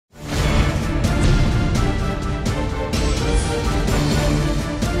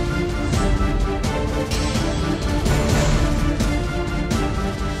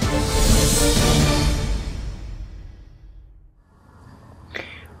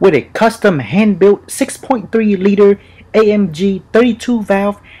with a custom hand-built 6.3-liter AMG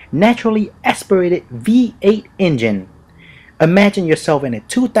 32-valve naturally aspirated V8 engine. Imagine yourself in a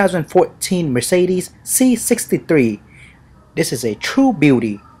 2014 Mercedes C63. This is a true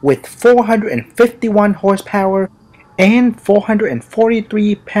beauty with 451 horsepower and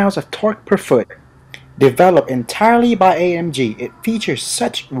 443 pounds of torque per foot. Developed entirely by AMG, it features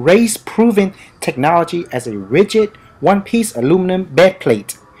such race-proven technology as a rigid one-piece aluminum bed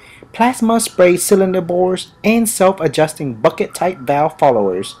plate, plasma spray cylinder bores, and self-adjusting bucket-type valve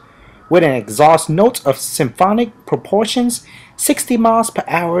followers. With an exhaust note of symphonic proportions, 60 miles per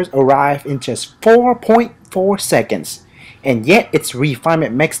hour arrive in just 4.4 seconds. And yet its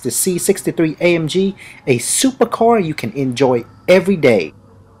refinement makes the C63 AMG a supercar you can enjoy every day.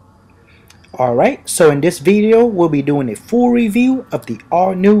 Alright, so in this video we'll be doing a full review of the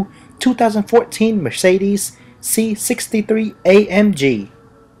all-new 2014 Mercedes C63 AMG.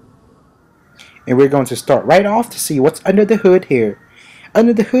 And we're going to start right off to see what's under the hood here.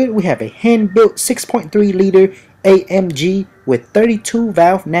 Under the hood we have a hand-built 6.3-liter AMG with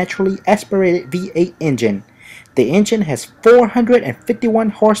 32-valve naturally aspirated V8 engine. The engine has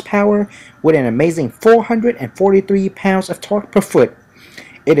 451 horsepower with an amazing 443 pounds of torque per foot.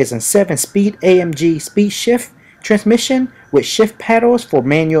 It is a 7-speed AMG speed shift transmission with shift paddles for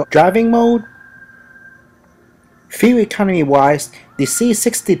manual driving mode. Fuel economy wise, the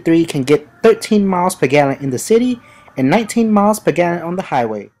C63 can get 13 miles per gallon in the city and 19 miles per gallon on the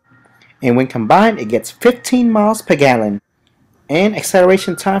highway. And when combined, it gets 15 miles per gallon. And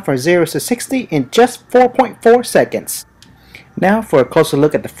acceleration time from 0 to 60 in just 4.4 seconds. Now for a closer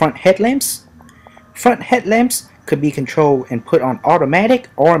look at the front headlamps. Front headlamps could be controlled and put on automatic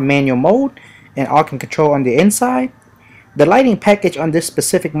or manual mode, and all can control on the inside. The lighting package on this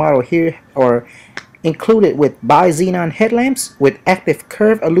specific model here are included with bi-xenon headlamps with active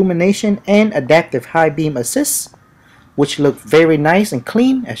curve illumination and adaptive high beam assist, which look very nice and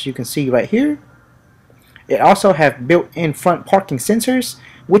clean, as you can see right here. It also have built-in front parking sensors,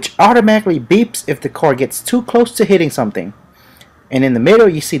 which automatically beeps if the car gets too close to hitting something. And in the middle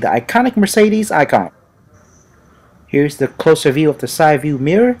you see the iconic Mercedes icon. Here's the closer view of the side view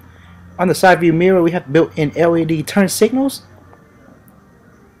mirror. On the side view mirror we have built-in LED turn signals.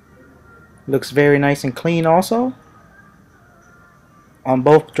 Looks very nice and clean also. On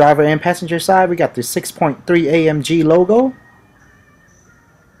both driver and passenger side we got the 6.3 AMG logo.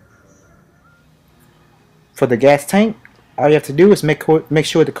 For the gas tank, all you have to do is make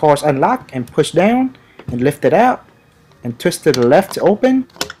sure the car is unlocked and push down and lift it out and twist to the left to open,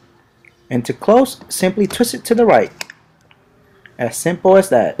 and to close simply twist it to the right. As simple as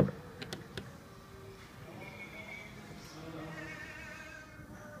that.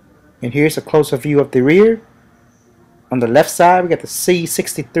 And here's a closer view of the rear. On the left side we got the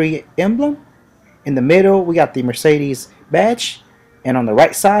C63 emblem. In the middle we got the Mercedes badge, and on the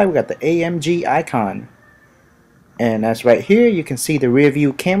right side we got the AMG icon. And that's right here. You can see the rear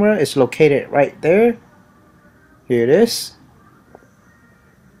view camera is located right there. Here it is.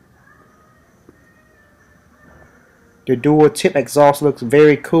 The dual tip exhaust looks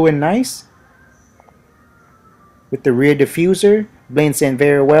very cool and nice, with the rear diffuser blends in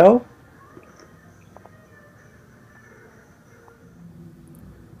very well.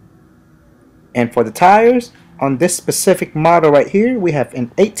 And for the tires, on this specific model right here we have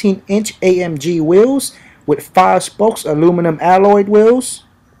an 18-inch AMG wheels with 5 spokes aluminum alloyed wheels.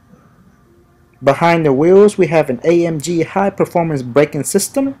 Behind the wheels we have an AMG high performance braking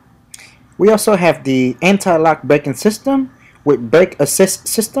system. We also have the anti-lock braking system with brake assist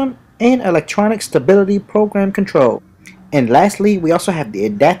system and electronic stability program control. And lastly we also have the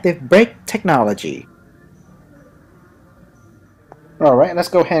adaptive brake technology. Alright, let's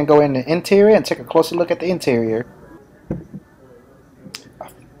go ahead and go in the interior and take a closer look at the interior.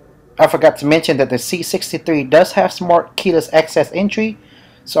 I forgot to mention that the C63 does have smart keyless access entry,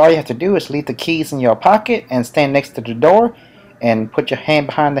 so all you have to do is leave the keys in your pocket and stand next to the door and put your hand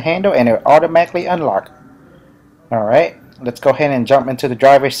behind the handle and it will automatically unlock. Alright, let's go ahead and jump into the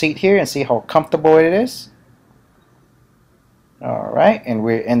driver's seat here and see how comfortable it is. Alright, and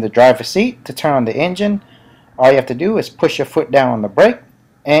we're in the driver's seat. To turn on the engine, all you have to do is push your foot down on the brake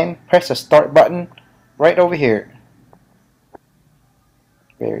and press the start button right over here.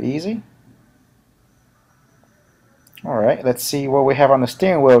 Very easy. Alright, let's see what we have on the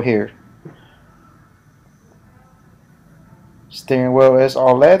steering wheel here. Steering wheel is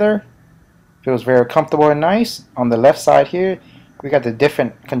all leather. Feels very comfortable and nice. On the left side here, we got the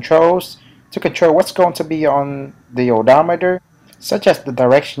different controls to control what's going to be on the odometer, such as the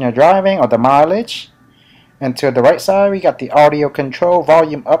direction you're driving or the mileage. And to the right side, we got the audio control,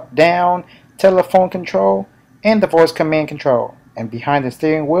 volume up, down, telephone control, and the voice command control. And behind the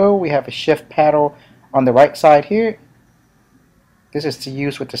steering wheel, we have a shift paddle on the right side here. This is to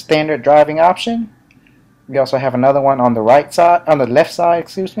use with the standard driving option. We also have another one on the right side, on the left side,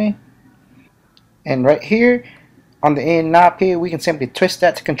 excuse me. And right here, on the end knob here, we can simply twist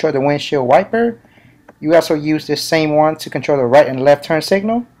that to control the windshield wiper. You also use this same one to control the right and left turn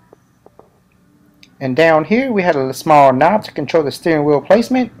signal. And down here, we have a small knob to control the steering wheel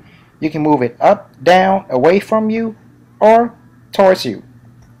placement. You can move it up, down, away from you, or towards you.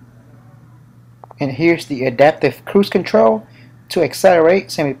 And here's the adaptive cruise control. To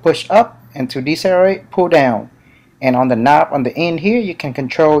accelerate, simply push up, and to decelerate, pull down. And on the knob on the end here, you can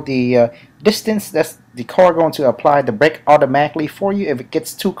control the distance that's the car going to apply the brake automatically for you if it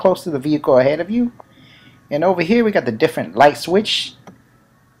gets too close to the vehicle ahead of you. And over here, we got the different light switch.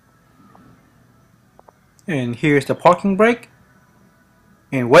 And here's the parking brake.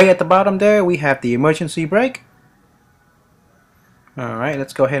 And way at the bottom there, we have the emergency brake. Alright,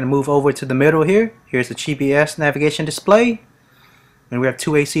 let's go ahead and move over to the middle here. Here's the GPS navigation display. And we have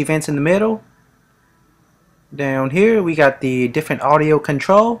two AC vents in the middle. Down here, we got the different audio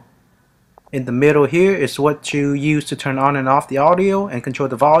control. In the middle here is what you use to turn on and off the audio and control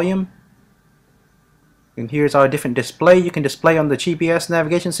the volume. And here's our different display you can display on the GPS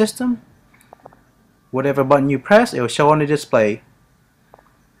navigation system. Whatever button you press, it will show on the display.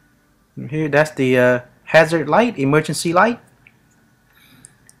 And here, that's the hazard light, emergency light.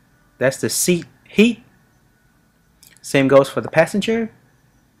 That's the seat heat. Same goes for the passenger.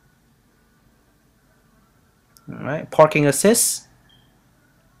 Alright, parking assist.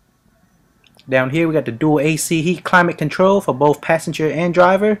 Down here we got the dual AC heat climate control for both passenger and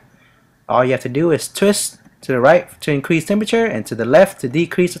driver. All you have to do is twist to the right to increase temperature and to the left to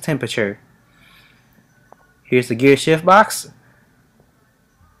decrease the temperature. Here's the gear shift box.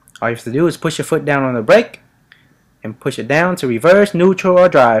 All you have to do is push your foot down on the brake and push it down to reverse, neutral, or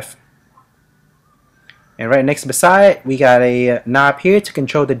drive. And right next beside, we got a knob here to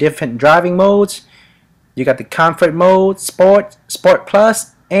control the different driving modes. You got the comfort mode, sport, sport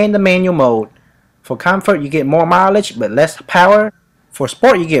plus, and the manual mode. For comfort, you get more mileage but less power. For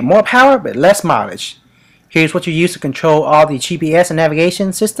sport, you get more power but less mileage. Here's what you use to control all the GPS and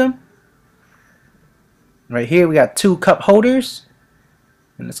navigation system. Right here, we got two cup holders.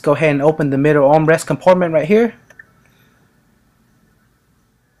 And let's go ahead and open the middle armrest compartment right here.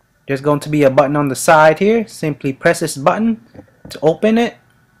 There's going to be a button on the side here. Simply press this button to open it.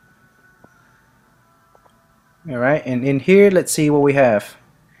 Alright, and in here, let's see what we have.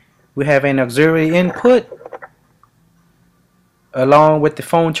 We have an auxiliary input along with the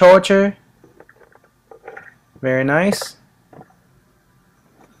phone charger. Very nice.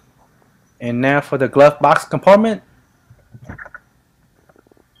 And now for the glove box compartment.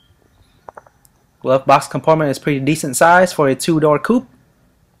 Glove box compartment is pretty decent size for a two-door coupe.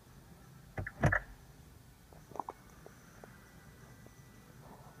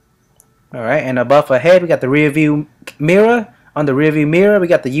 Alright, and above ahead we got the rear view mirror. On the rear view mirror we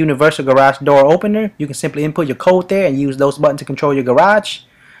got the universal garage door opener. You can simply input your code there and use those buttons to control your garage.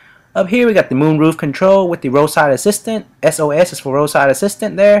 Up here we got the moonroof control with the roadside assistant. SOS is for roadside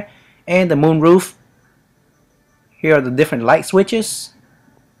assistant there. And the moonroof. Here are the different light switches.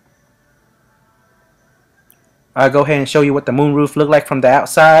 I'll go ahead and show you what the moonroof look like from the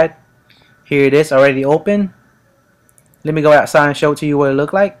outside. Here it is, already open. Let me go outside and show it to you what it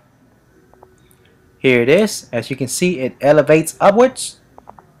look like. Here it is. As you can see, it elevates upwards.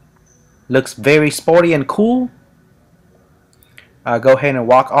 Looks very sporty and cool. I'll go ahead and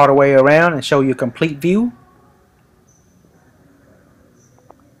walk all the way around and show you a complete view.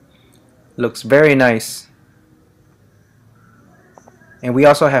 Looks very nice. And we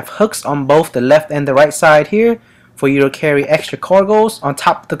also have hooks on both the left and the right side here for you to carry extra cargos on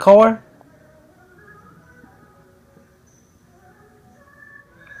top of the car.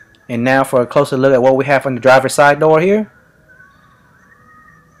 And now for a closer look at what we have on the driver's side door here.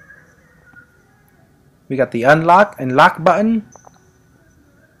 We got the unlock and lock button.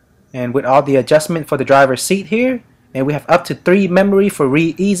 And with all the adjustment for the driver's seat here. And we have up to 3 memory for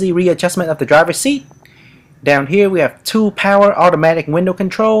easy readjustment of the driver's seat. Down here we have 2 power automatic window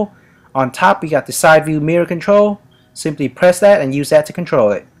control. On top we got the side view mirror control. Simply press that and use that to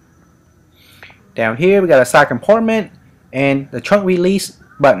control it. Down here we got a side compartment and the trunk release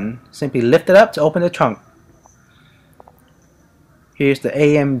button. Simply lift it up to open the trunk. Here's the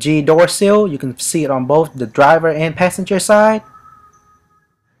AMG door sill. You can see it on both the driver and passenger side.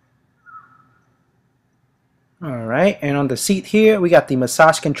 Alright, and on the seat here we got the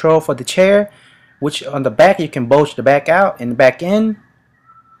massage control for the chair. which on the back you can bulge the back out and the back in.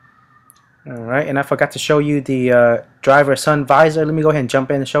 Alright, and I forgot to show you the driver sun visor. Let me go ahead and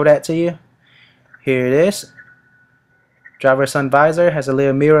jump in and show that to you. Here it is. Driver sun visor has a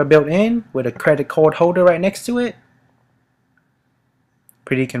little mirror built in with a credit card holder right next to it.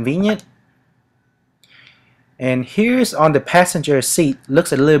 Pretty convenient. And here's on the passenger seat.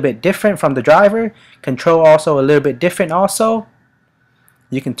 Looks a little bit different from the driver. Control also a little bit different also.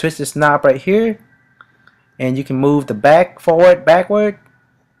 You can twist this knob right here, and you can move the back forward, backward.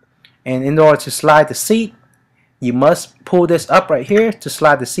 And in order to slide the seat, you must pull this up right here to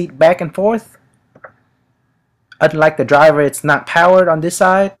slide the seat back and forth. Unlike the driver, it's not powered on this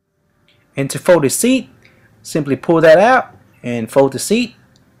side. And to fold the seat, simply pull that out and fold the seat.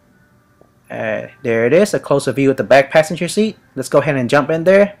 There it is, a closer view of the back passenger seat. Let's go ahead and jump in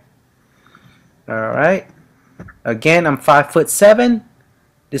there. Alright. Again, I'm 5'7".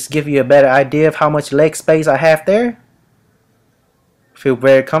 This gives you a better idea of how much leg space I have there. Feel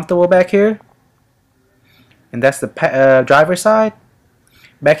very comfortable back here. And that's the driver's side.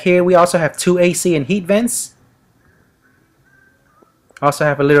 Back here we also have 2 AC and heat vents. Also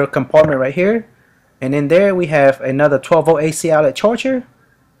have a little compartment right here. And in there we have another 12-volt AC outlet charger.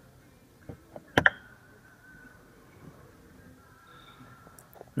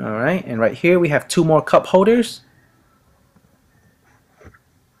 Alright, and right here we have 2 more cup holders.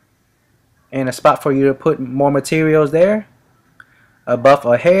 And a spot for you to put more materials there. Above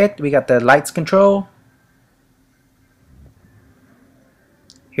our head we got the lights control.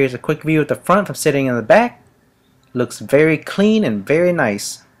 Here's a quick view of the front from sitting in the back. Looks very clean and very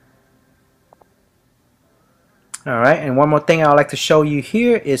nice. Alright, and one more thing I would like to show you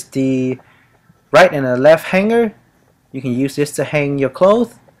here is the right and the left hanger. You can use this to hang your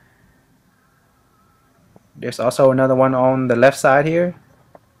clothes. There's also another one on the left side here.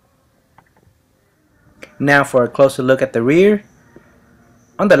 Now for a closer look at the rear.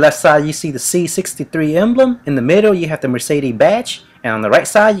 On the left side you see the C63 emblem. In the middle you have the Mercedes badge. And on the right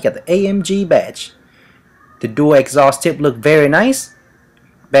side you got the AMG badge. The dual exhaust tip look very nice.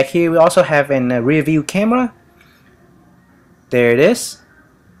 Back here we also have a rear view camera. There it is.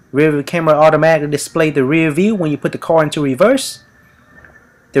 Rear view camera automatically displays the rear view when you put the car into reverse.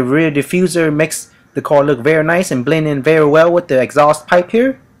 The rear diffuser makes the car look very nice and blend in very well with the exhaust pipe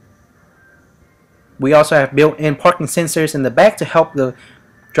here. We also have built-in parking sensors in the back to help the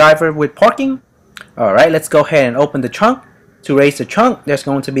driver with parking. Alright, let's go ahead and open the trunk. To raise the trunk, there's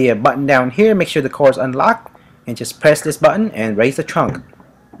going to be a button down here. Make sure the car is unlocked and just press this button and raise the trunk.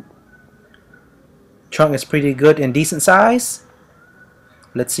 Trunk is pretty good and decent size.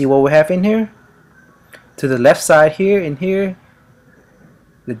 Let's see what we have in here. To the left side here and here,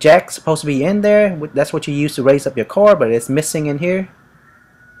 the jack's supposed to be in there. That's what you use to raise up your car, but it's missing in here.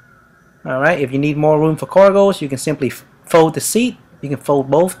 Alright, if you need more room for cargos, you can simply fold the seat. You can fold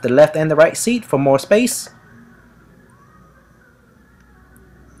both the left and the right seat for more space.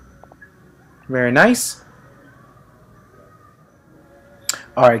 Very nice.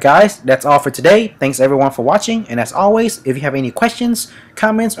 Alright guys, that's all for today. Thanks everyone for watching, and as always, if you have any questions,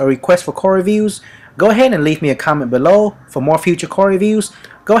 comments, or requests for car reviews, go ahead and leave me a comment below. For more future car reviews,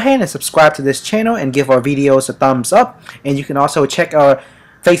 go ahead and subscribe to this channel and give our videos a thumbs up. And you can also check our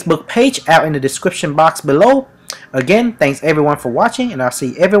Facebook page out in the description box below. Again, thanks everyone for watching, and I'll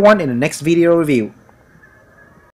see everyone in the next video review.